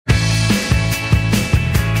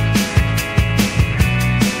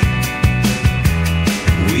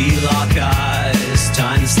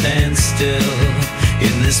stand still.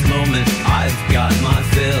 In this moment I've got my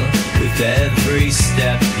fill. With every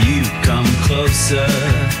step you come closer.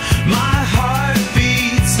 My heart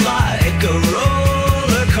beats like a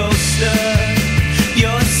roller coaster.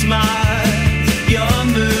 Your smile, your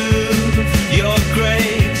move, your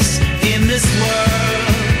grace. In this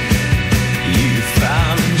world you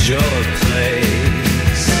found your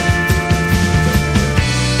place.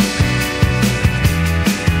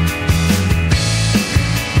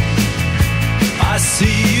 I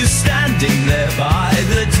see you standing there by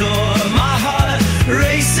the door. My heart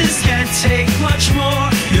races, can't take much more.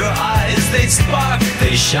 Your eyes, they spark,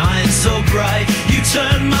 they shine so bright. You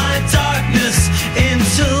turn my darkness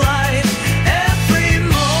into light. Every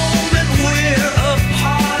moment we're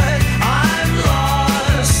apart, I'm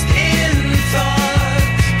lost in thought,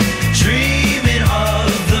 dreaming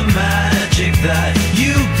of the magic that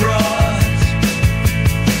you brought.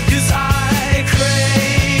 'Cause I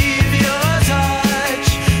crave your touch,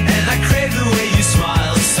 and I crave the way you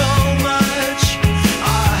smile so much.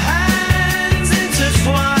 Our hands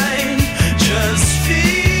intertwined just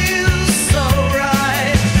feels so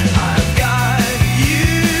right. I've got you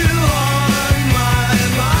on my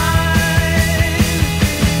mind.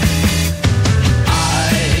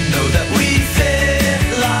 I know that we fit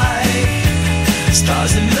like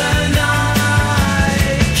stars in the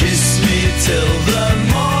night. Kiss me till the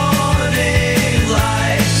morning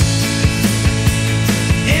light.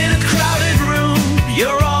 In a crowded room,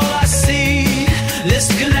 you're all I see. This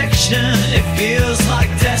connection, it feels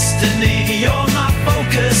like destiny. You're my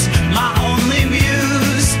focus, my only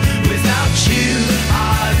muse. Without you,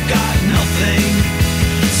 I've got nothing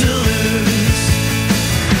to lose.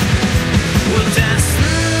 We'll dance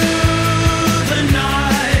through the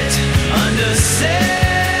night under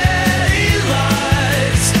city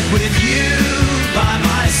lights. With you by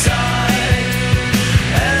my side,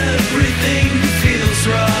 everything feels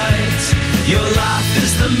right. Your laugh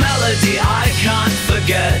is the melody I can't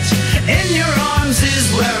forget. In your arms is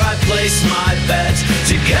where I place my bet.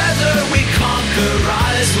 Together we conquer,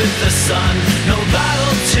 rise with the sun. No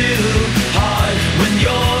battle too hard when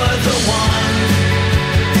you're the one.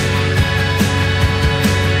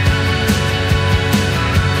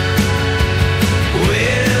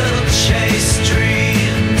 We'll chase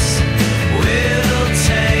dreams, we'll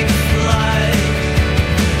take flight.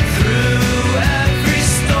 Through every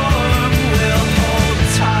storm we'll hold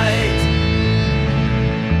tight.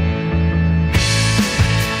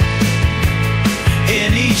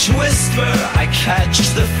 In each whisper I catch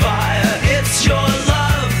the fire. It's your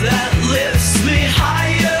love that lifts me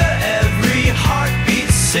higher. Every heartbeat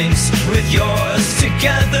syncs with yours.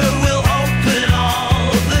 Together we'll open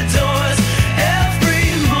all the doors. Every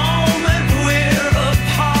moment we're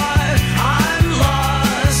apart, I'm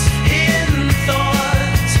lost in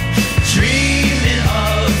thought, dreaming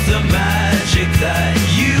of the magic that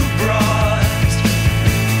you brought.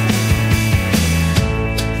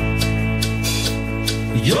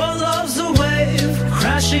 Your love's a wave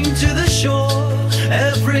crashing to the shore.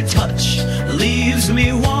 Every touch leaves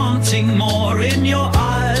me wanting more. In your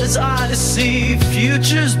eyes I see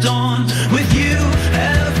futures dawn. With you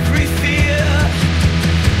every fear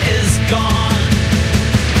is gone.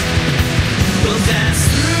 We'll dance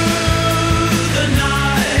through the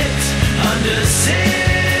night under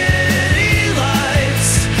city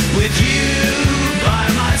lights. With you by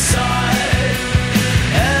my side,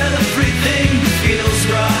 everything feels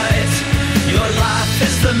right. Your laugh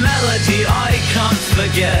is the melody I can't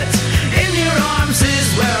forget. In your arms is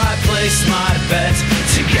where I place my bet.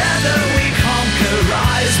 Together we conquer,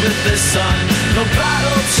 rise with the sun.